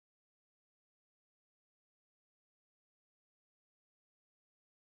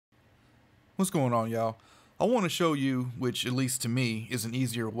What's going on, y'all? I want to show you, which at least to me is an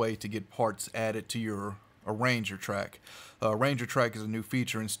easier way to get parts added to your arranger track. Arranger track is a new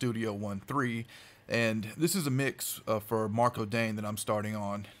feature in Studio 1.3, and this is a mix for Marco Dane that I'm starting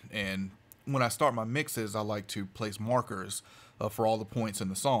on. And when I start my mixes, I like to place markers for all the points in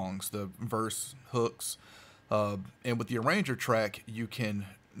the songs, the verse, hooks, and with the arranger track, you can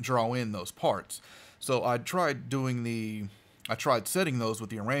draw in those parts. So I tried setting those with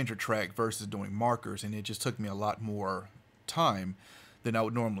the arranger track versus doing markers, and it just took me a lot more time than I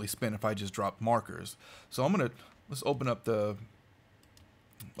would normally spend if I just dropped markers. So let's open up the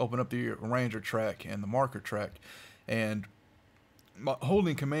arranger track and the marker track, and by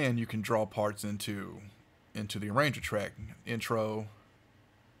holding command you can draw parts into the arranger track: intro,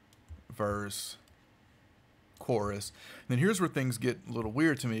 verse, chorus. And then here's where things get a little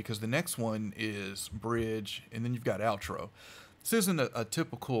weird to me, because the next one is bridge, and then you've got outro. This isn't a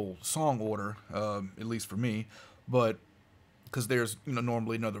typical song order, at least for me, but because there's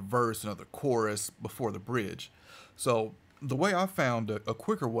normally another verse, another chorus before the bridge. So the way I found a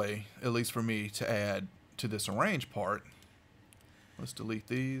quicker way, at least for me, to add to this arrange part, let's delete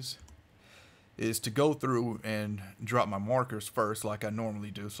these, is to go through and drop my markers first like I normally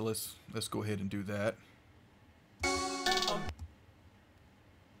do. So let's go ahead and do that.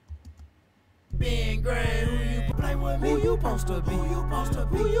 Being grand, who you play with me? Who you supposed to be? Who you supposed to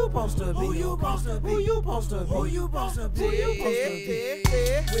be? Who you supposed to be? Who you supposed to be? Who you supposed to be? Who you supposed to be? Who you supposed to be?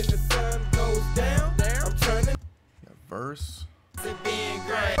 When the sun goes down, I'm turning. Got verse. Being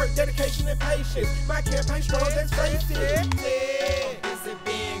grand, work, dedication, and patience. My campaign strong, let's face it. Is it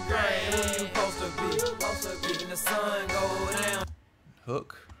being grand? Who you supposed to be? Who you supposed to be? When the sun go down.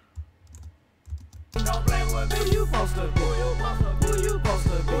 Hook. Don't play with me. Who you supposed to be? Who you supposed to be? Who you supposed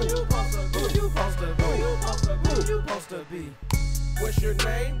to be? Who you supposed to be? Who you supposed to be? Who you supposed to be? Who you supposed to be? What's your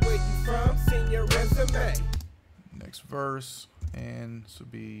name? Where you from? Send your resume. Next verse, and this will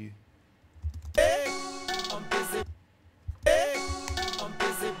be. Hey, I'm busy. Hey, I'm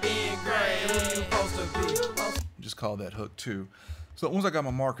busy being great. Who you supposed to be? Just call that hook 2. So once I got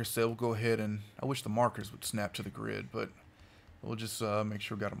my markers set, we'll go ahead and I wish the markers would snap to the grid, but we'll just make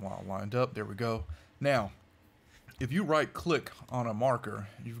sure we got them all lined up. There we go. Now, if you right click on a marker,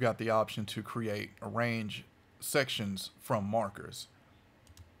 you've got the option to create arrange sections from markers.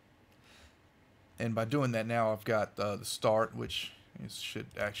 And by doing that, now I've got the start, which should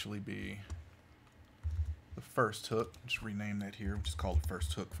actually be the first hook. Just rename that here. Just call it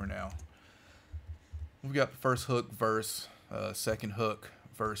first hook for now. We've got the first hook, verse, second hook,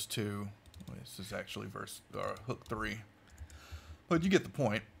 verse 2. This is actually hook 3. But you get the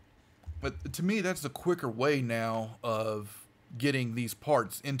point. But to me, that's the quicker way now of getting these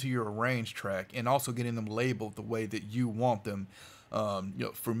parts into your arrange track and also getting them labeled the way that you want them.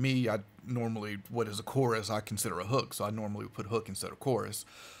 For me, I normally, what is a chorus, I consider a hook, so I normally would put hook instead of chorus.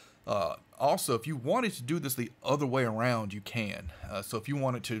 Also, if you wanted to do this the other way around, you can. So if you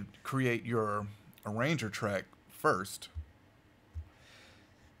wanted to create your arranger track first,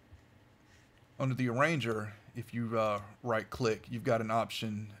 under the arranger, if you right click, you've got an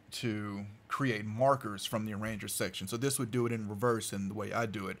option to create markers from the arranger section. So this would do it in reverse in the way I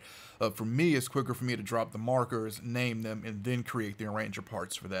do it. For me, it's quicker for me to drop the markers, name them, and then create the arranger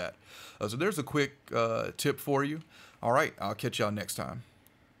parts for that. So there's a quick tip for you. All right, I'll catch y'all next time.